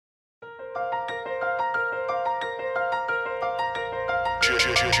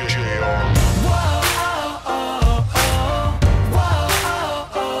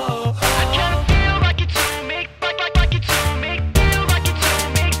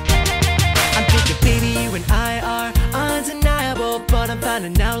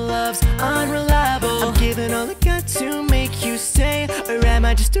finding out love's unreliable. I'm giving all I got to make you stay, or am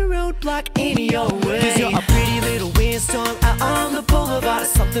I just a roadblock in your way? 'Cause you're a pretty little windstorm out on the boulevard,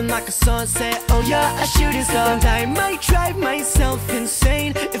 something like a sunset. Oh, you're a shooting star, and I might drive myself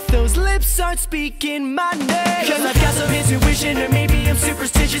insane if those lips aren't speaking my name. 'Cause I've got some intuition, or maybe I'm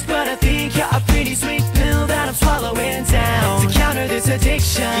superstitious, but I think you're a pretty sweet pill that I'm swallowing down. To counter this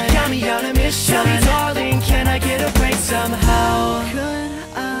addiction, you got me on a mission. Tell me, darling, can I get a break somehow? Could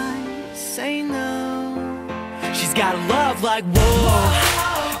I say no? She's got a love like whoa,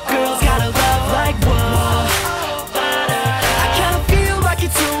 girls got a love like whoa. I kinda feel like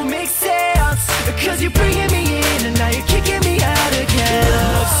it don't make sense, 'cause you're bringing me in and now you're kicking me out again.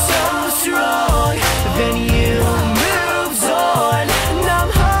 Love so strong, then you moves on, and I'm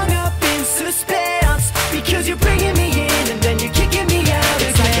hung up in suspense, because you're bringing me in and then you're kicking me out again.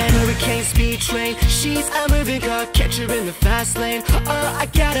 It's like a hurricane speed train, she's a moving car, catch her in the fast lane. Oh, I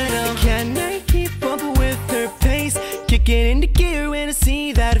gotta know, can I keep up with her pace? Kicking into gear when I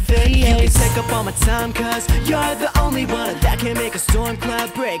see that face. You can take up all my time, 'cause you're the only one that can make a storm cloud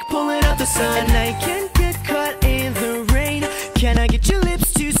break, pulling out the sun. And I can't get caught in the rain. Can I get your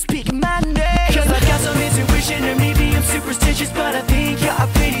lips to speak my name? 'Cause I've got some intuition, or maybe I'm superstitious, but I think you're a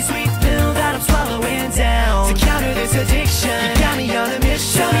pretty sweet pill that I'm swallowing down. To counter this addiction, you got me on a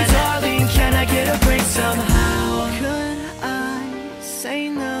mission. Tell me, darling, can I get a break somehow? Could I say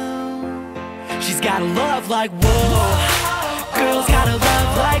no? She's got a love like whoa, girls got a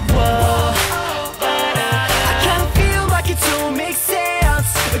love like whoa. I kinda feel like it don't make sense,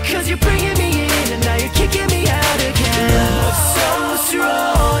 'cause you're bringing me in and now you're kicking me out again. Love so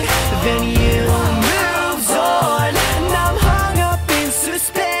strong, then you moves on, and I'm hung up in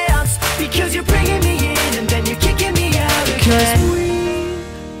suspense, because you're bringing me in and then you're kicking me out again. 'Cause we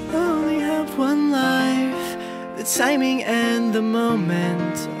only have one life, the timing and the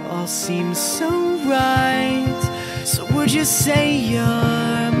moment all seem so right. So would you say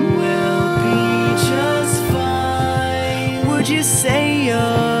your will be just fine? Would you say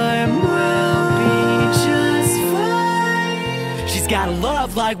your will be just fine? She's got a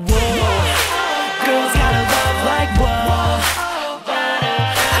love like whoa, girls got a love like whoa.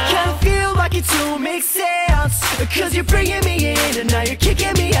 I kinda feel like it don't make sense, 'cause you're bringing me in and now you're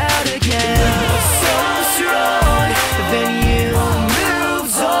kicking me out again. Love so strong, then you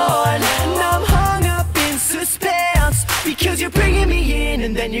moves on, and I'm hung up in suspense, because you're bringing me in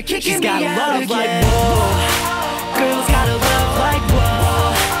and then you're kicking me out again. She's got a love like whoa, girls got a love